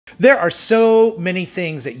There are so many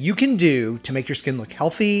things that you can do to make your skin look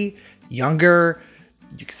healthy, younger.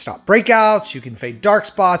 You can stop breakouts, you can fade dark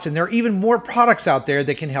spots, and there are even more products out there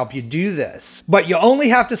that can help you do this. But you only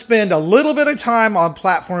have to spend a little bit of time on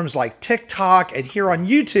platforms like TikTok and here on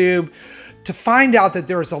YouTube to find out that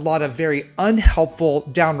there is a lot of very unhelpful,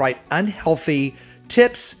 downright unhealthy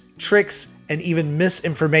tips, tricks, and even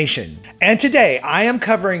misinformation. And today I am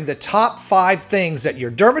covering the top 5 things that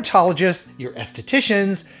your dermatologists, your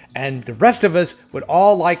estheticians, and the rest of us would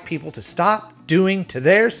all like people to stop doing to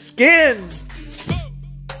their skin.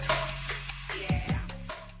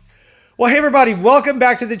 Well, hey everybody, welcome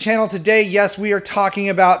back to the channel. Today, yes, we are talking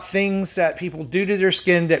about things that people do to their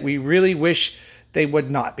skin that we really wish they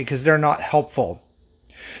would not, because they're not helpful.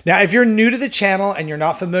 Now, if you're new to the channel and you're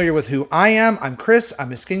not familiar with who I am, I'm Chris.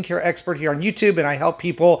 I'm a skincare expert here on YouTube, and I help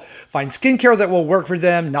people find skincare that will work for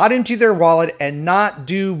them, not empty their wallet, and not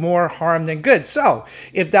do more harm than good. So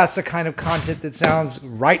if that's the kind of content that sounds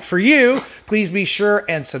right for you, please be sure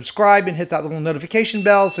and subscribe and hit that little notification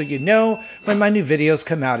bell so you know when my new videos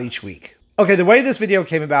come out each week. Okay, the way this video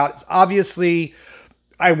came about is obviously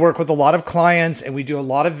I work with a lot of clients and we do a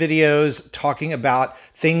lot of videos talking about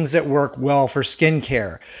things that work well for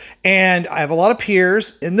skincare. And I have a lot of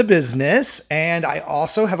peers in the business, and I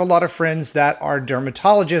also have a lot of friends that are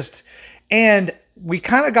dermatologists. And we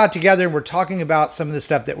kind of got together and we're talking about some of the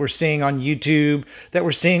stuff that we're seeing on YouTube, that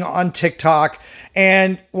we're seeing on TikTok.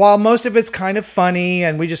 And while most of it's kind of funny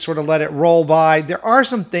and we just sort of let it roll by, there are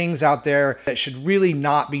some things out there that should really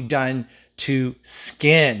not be done to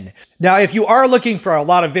skin. Now, if you are looking for a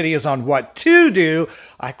lot of videos on what to do,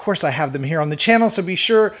 of course I have them here on the channel, so be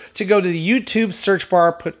sure to go to the YouTube search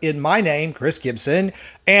bar, put in my name, Chris Gibson,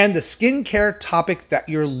 and the skincare topic that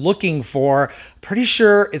you're looking for. Pretty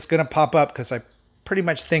sure it's gonna pop up because I pretty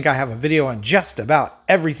much think I have a video on just about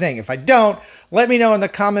everything. If I don't, let me know in the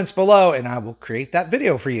comments below and I will create that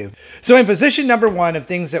video for you. So in position number 1 of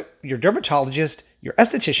things that your dermatologist, your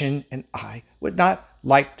esthetician, and I would not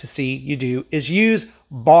like to see you do is use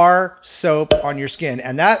bar soap on your skin.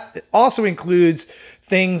 And that also includes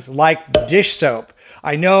things like dish soap.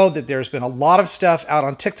 I know that there's been a lot of stuff out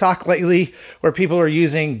on TikTok lately where people are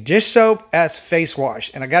using dish soap as face wash.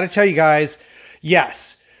 And I got to tell you guys,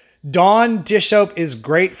 yes, Dawn dish soap is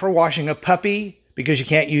great for washing a puppy because you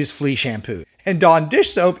can't use flea shampoo. And Dawn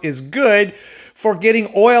dish soap is good for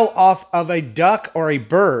getting oil off of a duck or a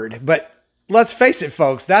bird. But let's face it,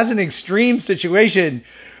 folks, that's an extreme situation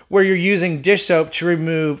where you're using dish soap to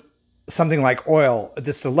remove something like oil.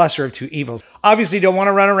 That's the lesser of two evils. Obviously, you don't want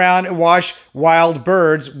to run around and wash wild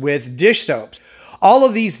birds with dish soaps. All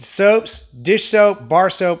of these soaps, dish soap,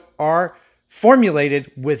 bar soap, are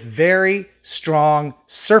formulated with very strong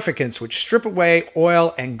surfactants, which strip away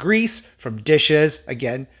oil and grease from dishes,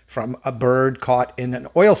 again, from a bird caught in an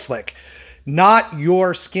oil slick. Not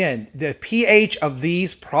your skin. The pH of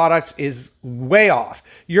these products is way off.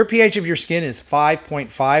 Your pH of your skin is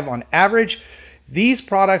 5.5 on average. These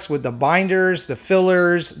products with the binders, the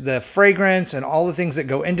fillers, the fragrance, and all the things that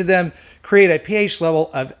go into them create a pH level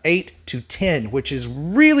of 8 to 10, which is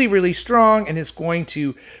really, really strong, and it's going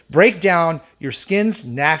to break down your skin's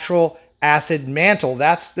natural acid mantle.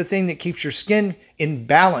 That's the thing that keeps your skin in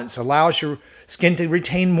balance, allows your skin to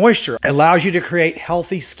retain moisture, allows you to create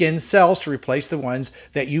healthy skin cells to replace the ones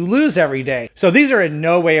that you lose every day. So these are in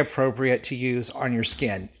no way appropriate to use on your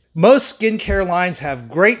skin. Most skincare lines have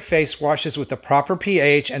great face washes with the proper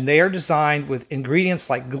pH, and they are designed with ingredients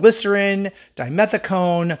like glycerin,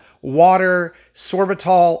 dimethicone, water,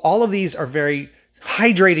 sorbitol. All of these are very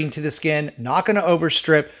hydrating to the skin, not going to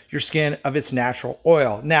overstrip your skin of its natural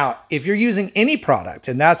oil. Now, if you're using any product,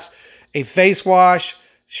 and that's a face wash,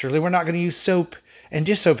 surely we're not going to use soap and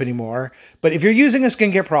dish soap anymore. But if you're using a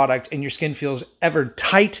skincare product and your skin feels ever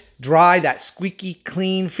tight, dry, that squeaky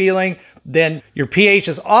clean feeling, then your pH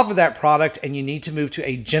is off of that product and you need to move to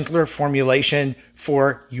a gentler formulation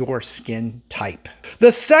for your skin type.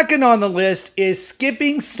 The second on the list is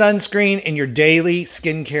skipping sunscreen in your daily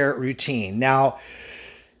skincare routine. Now,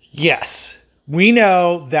 yes, we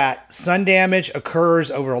know that sun damage occurs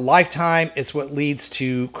over a lifetime. It's what leads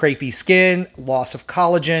to crepey skin, loss of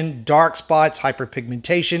collagen, dark spots,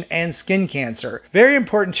 hyperpigmentation, and skin cancer. Very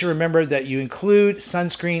important to remember that you include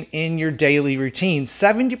sunscreen in your daily routine.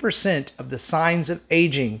 70% of the signs of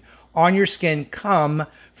aging on your skin come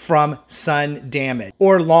from sun damage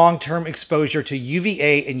or long-term exposure to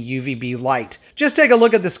UVA and UVB light. Just take a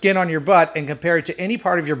look at the skin on your butt and compare it to any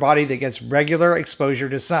part of your body that gets regular exposure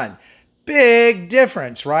to sun. Big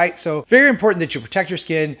difference, right? So very important that you protect your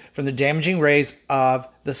skin from the damaging rays of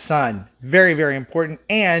the sun. Very, very important.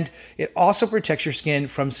 And it also protects your skin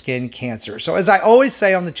from skin cancer. So as I always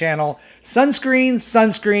say on the channel, sunscreen,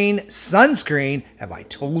 sunscreen, sunscreen. Have I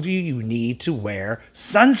told you you need to wear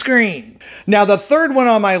sunscreen? Now, the third one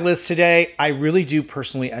on my list today, I really do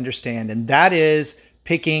personally understand, and that is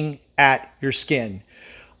picking at your skin.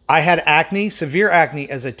 I had acne, severe acne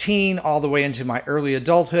as a teen all the way into my early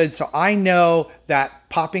adulthood. So I know that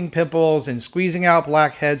popping pimples and squeezing out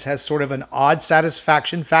blackheads has sort of an odd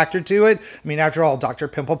satisfaction factor to it. I mean, after all, Dr.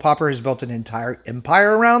 Pimple Popper has built an entire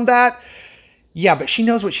empire around that. Yeah, but she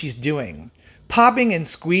knows what she's doing. Popping and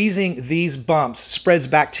squeezing these bumps spreads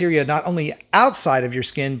bacteria not only outside of your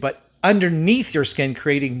skin, but underneath your skin,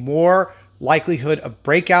 creating more likelihood of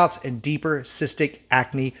breakouts and deeper cystic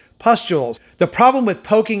acne pustules. The problem with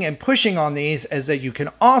poking and pushing on these is that you can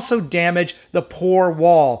also damage the pore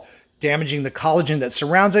wall, damaging the collagen that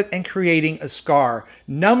surrounds it and creating a scar.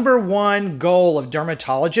 Number one goal of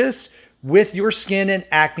dermatologists with your skin and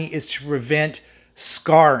acne is to prevent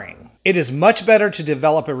scarring. It is much better to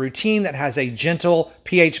develop a routine that has a gentle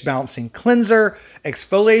pH balancing cleanser,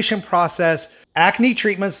 exfoliation process, acne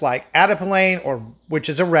treatments like adapalene, or which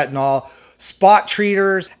is a retinol, spot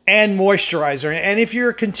treaters, and moisturizer. And if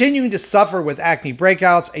you're continuing to suffer with acne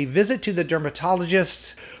breakouts, a visit to the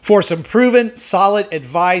dermatologist for some proven, solid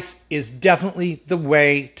advice is definitely the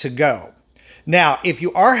way to go. Now, if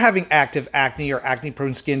you are having active acne or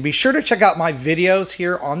acne-prone skin, be sure to check out my videos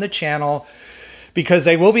here on the channel because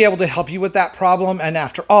they will be able to help you with that problem. And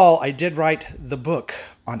after all, I did write the book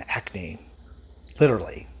on acne,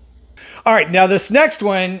 literally. All right, now this next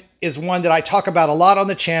one is one that I talk about a lot on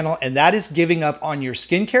the channel, and that is giving up on your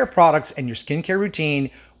skincare products and your skincare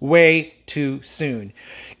routine way too soon.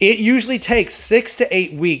 It usually takes 6 to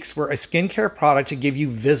 8 weeks for a skincare product to give you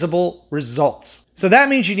visible results. So that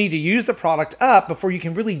means you need to use the product up before you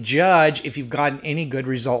can really judge if you've gotten any good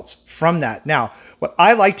results from that. Now, what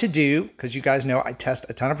I like to do, because you guys know I test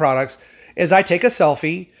a ton of products, is I take a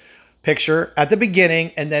selfie picture at the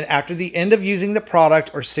beginning, and then after the end of using the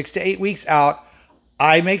product or 6 to 8 weeks out,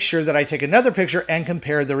 I make sure that I take another picture and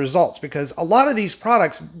compare the results, because a lot of these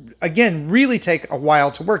products, again, really take a while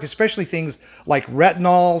to work, especially things like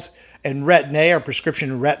retinols and Retin-A or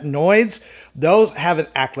prescription retinoids. Those have an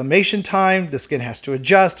acclimation time. The skin has to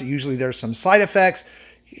adjust. Usually there's some side effects.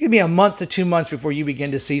 It can be a month to 2 months before you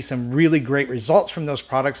begin to see some really great results from those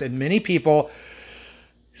products. And many people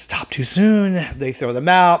stop too soon. They throw them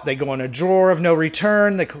out. They go in a drawer of no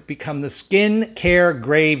return. They become the skincare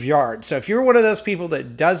graveyard. So if you're one of those people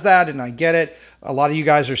that does that, and I get it, a lot of you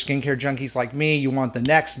guys are skincare junkies like me. You want the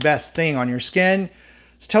next best thing on your skin.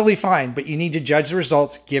 It's totally fine, but you need to judge the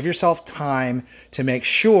results. Give yourself time to make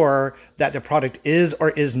sure that the product is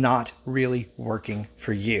or is not really working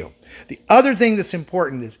for you. The other thing that's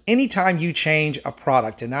important is anytime you change a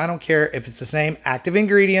product, and I don't care if it's the same active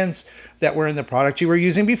ingredients that were in the product you were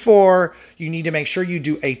using before, you need to make sure you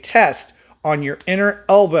do a test on your inner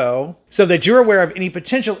elbow so that you're aware of any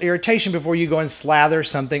potential irritation before you go and slather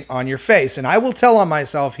something on your face. And I will tell on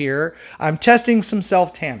myself here, I'm testing some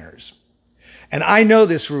self-tanners. And I know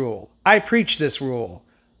this rule. I preach this rule.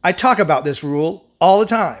 I talk about this rule all the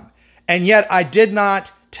time. And yet I did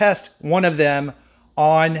not test one of them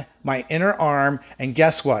on my inner arm. And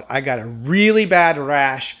guess what? I got a really bad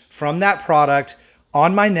rash from that product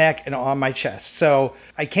on my neck and on my chest. So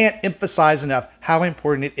I can't emphasize enough how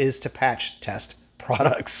important it is to patch test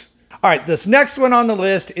products. All right, this next one on the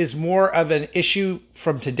list is more of an issue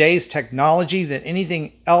from today's technology than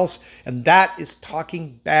anything else. And that is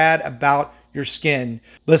talking bad about your skin.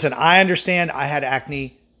 Listen, I understand I had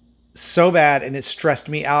acne so bad and it stressed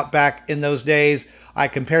me out back in those days. I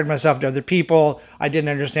compared myself to other people. I didn't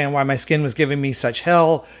understand why my skin was giving me such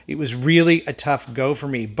hell. It was really a tough go for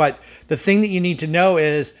me. But the thing that you need to know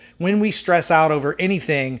is when we stress out over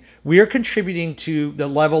anything, we are contributing to the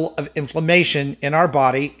level of inflammation in our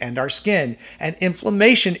body and our skin. And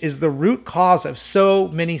inflammation is the root cause of so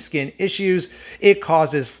many skin issues. It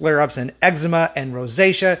causes flare-ups in eczema and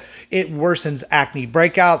rosacea. It worsens acne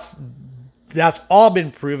breakouts. That's all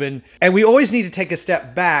been proven. And we always need to take a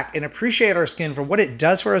step back and appreciate our skin for what it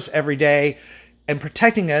does for us every day and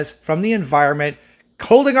protecting us from the environment,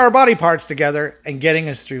 holding our body parts together and getting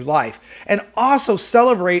us through life. And also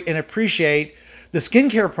celebrate and appreciate the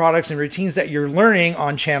skincare products and routines that you're learning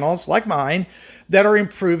on channels like mine that are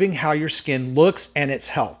improving how your skin looks and its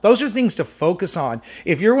health. Those are things to focus on.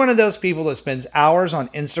 If you're one of those people that spends hours on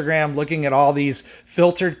Instagram looking at all these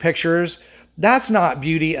filtered pictures, that's not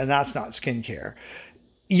beauty and that's not skincare.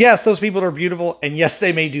 Yes, those people are beautiful and yes,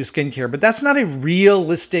 they may do skincare, but that's not a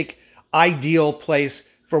realistic ideal place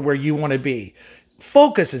for where you want to be.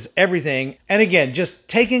 Focus is everything. And again, just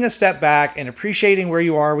taking a step back and appreciating where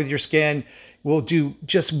you are with your skin will do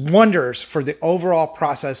just wonders for the overall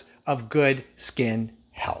process of good skin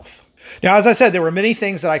health. Now, as I said, there were many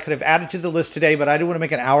things that I could have added to the list today, but I didn't want to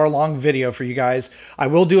make an hour-long video for you guys. I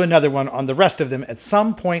will do another one on the rest of them at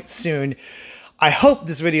some point soon. I hope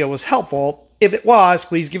this video was helpful. If it was,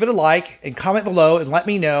 please give it a like and comment below and let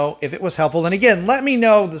me know if it was helpful. And again, let me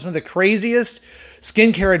know some of the craziest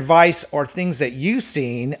skincare advice or things that you've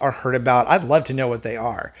seen or heard about. I'd love to know what they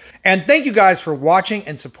are. And thank you guys for watching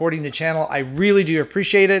and supporting the channel. I really do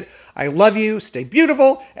appreciate it. I love you. Stay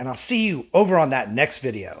beautiful, and I'll see you over on that next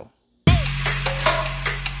video.